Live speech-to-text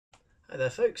Hi there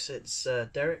folks, it's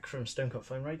Derek from Stonecott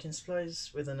Fine Writing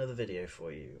Supplies with another video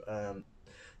for you.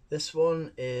 This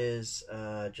one is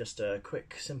just a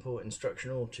quick, simple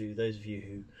instructional to those of you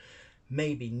who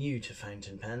may be new to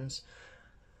fountain pens,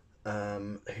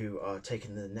 who are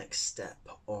taking the next step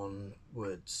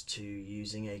onwards to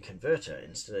using a converter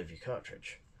instead of your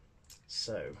cartridge.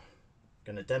 So, I'm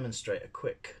going to demonstrate a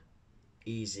quick,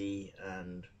 easy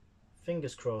and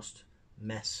fingers crossed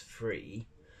mess-free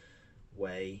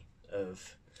way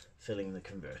of filling the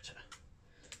converter.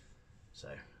 So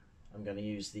I'm going to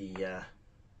use the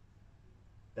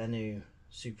Benu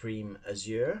Supreme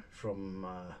Azure from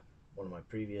one of my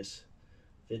previous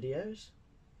videos.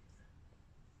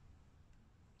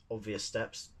 Obvious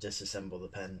steps: disassemble the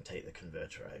pen, take the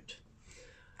converter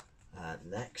out.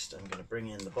 Next I'm going to bring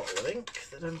in the bottle of ink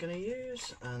that I'm going to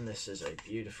use, and this is a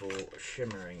beautiful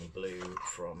shimmering blue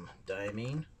from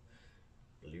Diamine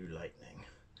Blue Lightning.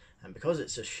 And because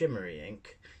it's a shimmery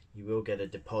ink, you will get a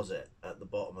deposit at the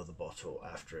bottom of the bottle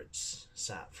after it's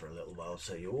sat for a little while,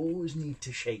 so you always need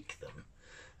to shake them.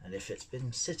 And if it's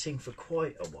been sitting for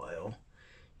quite a while,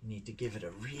 you need to give it a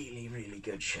really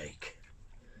good shake.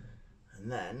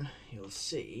 And then you'll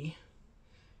see,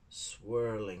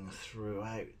 swirling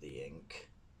throughout the ink,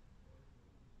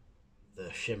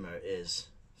 the shimmer is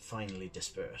finely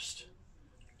dispersed.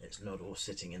 It's not all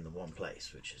sitting in the one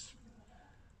place, which is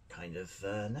kind of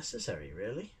necessary,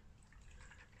 really.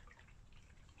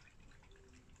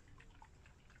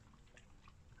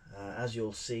 As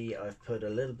you'll see, I've put a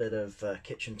little bit of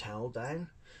kitchen towel down.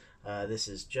 This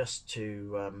is just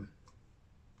to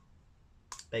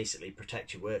basically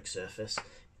protect your work surface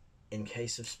in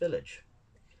case of spillage.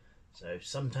 So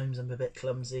sometimes I'm a bit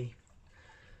clumsy.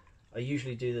 I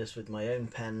usually do this with my own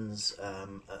pens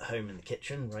at home in the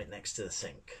kitchen, right next to the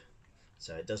sink.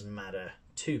 So it doesn't matter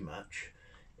too much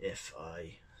if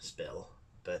I spill,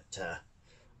 but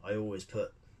I always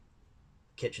put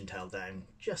kitchen towel down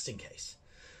just in case.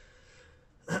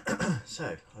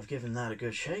 So I've given that a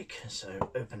good shake,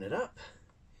 so open it up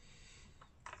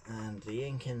and the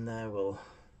ink in there will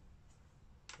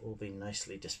all be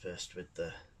nicely dispersed with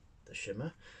the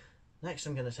shimmer. Next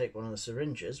I'm going to take one of the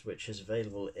syringes, which is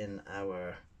available in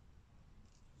our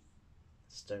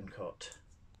Stonecott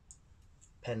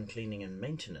pen cleaning and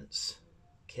maintenance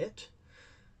kit.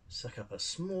 Suck up a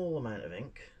small amount of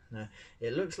ink. Now,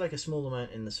 it looks like a small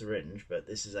amount in the syringe, but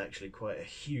this is actually quite a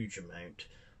huge amount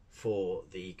for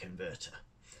the converter.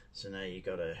 So now you've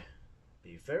got to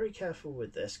be very careful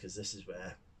with this, because this is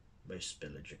where most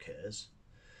spillage occurs.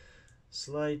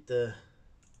 Slide the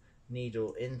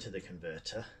needle into the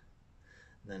converter,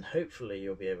 and then hopefully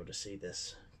you'll be able to see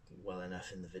this well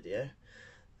enough in the video,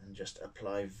 and just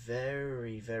apply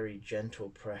very gentle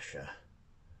pressure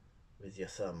with your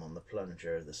thumb on the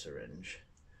plunger of the syringe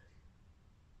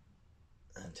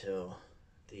until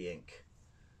the ink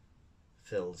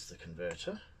fills the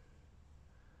converter.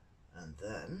 And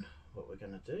then what we're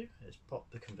going to do is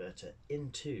pop the converter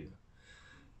into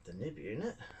the nib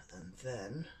unit and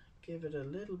then give it a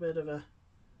little bit of a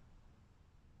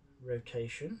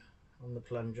rotation on the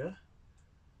plunger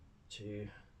to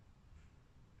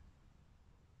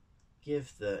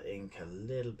give the ink a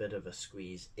little bit of a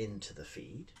squeeze into the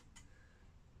feed.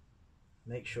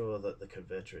 Make sure that the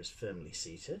converter is firmly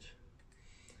seated.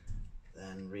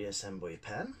 Then reassemble your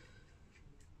pen.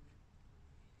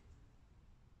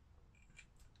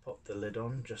 Pop the lid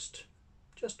on just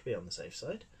to be on the safe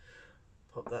side.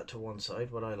 Pop that to one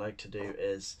side. What I like to do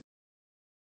is,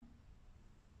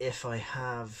 if I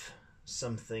have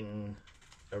something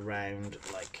around,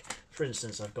 like for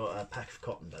instance I've got a pack of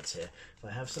cotton buds here, if I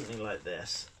have something like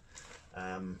this,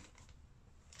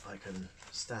 I can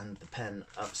stand the pen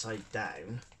upside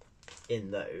down in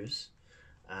those,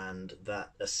 and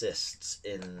that assists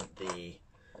in the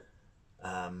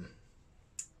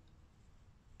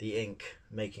ink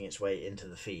making its way into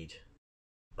the feed.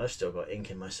 I've still got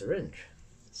ink in my syringe,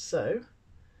 so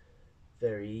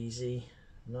very easy,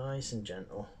 nice and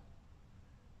gentle.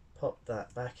 Pop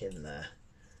that back in there,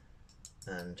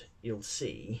 and you'll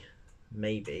see,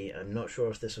 maybe, I'm not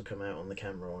sure if this will come out on the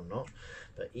camera or not,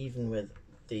 but even with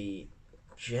the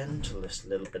gentlest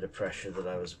little bit of pressure that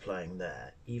I was applying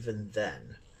there, even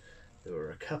then there were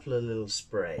a couple of little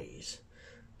sprays,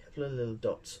 a couple of little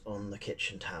dots on the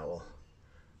kitchen towel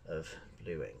of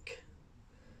blue ink.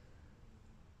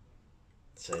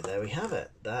 So there we have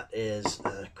it. That is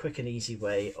a quick and easy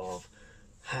way of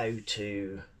how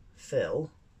to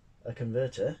fill a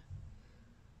converter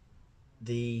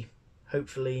the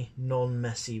hopefully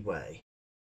non-messy way.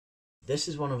 This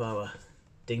is one of our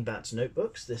Dingbats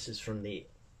notebooks. This is from the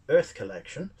Earth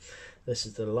collection. This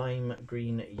is the lime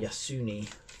green Yasuni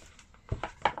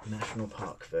National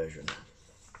Park version.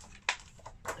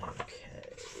 Okay,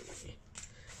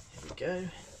 here we go.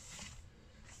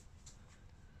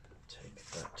 Take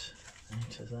that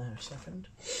out of there a second.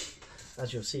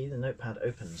 As you'll see, the notepad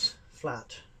opens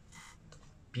flat.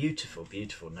 Beautiful,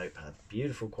 beautiful notepad,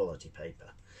 beautiful quality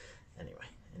paper. Anyway,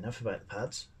 enough about the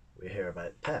pads, we're here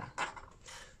about the pen.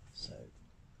 So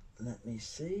let me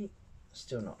see,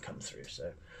 still not come through.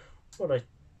 So what I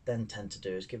then tend to do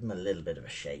is give them a little bit of a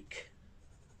shake,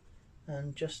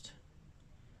 and just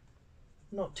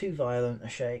not too violent a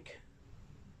shake,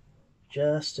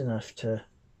 just enough to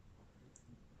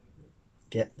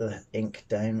get the ink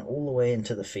down all the way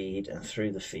into the feed and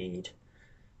through the feed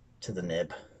to the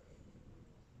nib.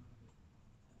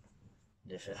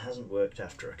 And if it hasn't worked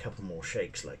after a couple more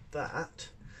shakes like that,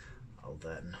 I'll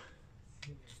then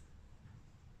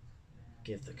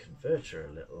give the converter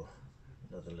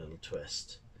another little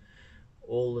twist.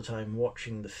 All the time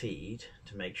watching the feed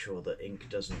to make sure that ink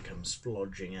doesn't come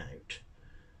splodging out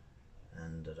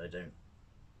and that I don't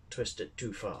twist it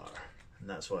too far. And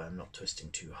that's why I'm not twisting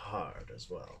too hard as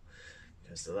well,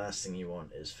 because the last thing you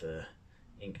want is for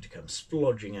ink to come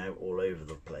splodging out all over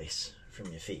the place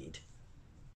from your feed.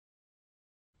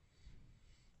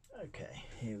 Okay,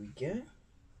 here we go.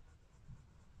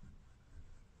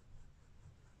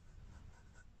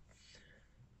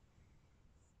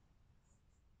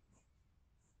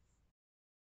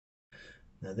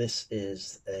 Now this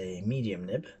is a medium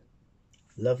nib,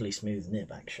 lovely smooth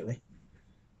nib actually,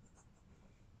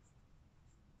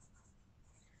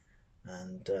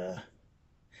 and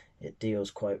it deals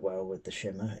quite well with the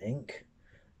shimmer ink.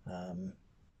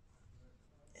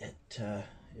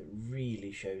 It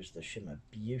really shows the shimmer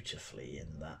beautifully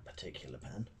in that particular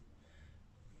pen.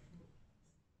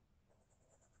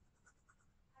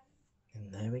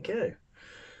 And there we go.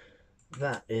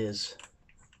 That is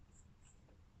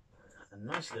a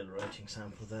nice little writing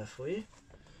sample there for you.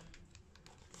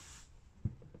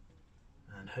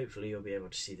 And hopefully you'll be able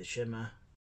to see the shimmer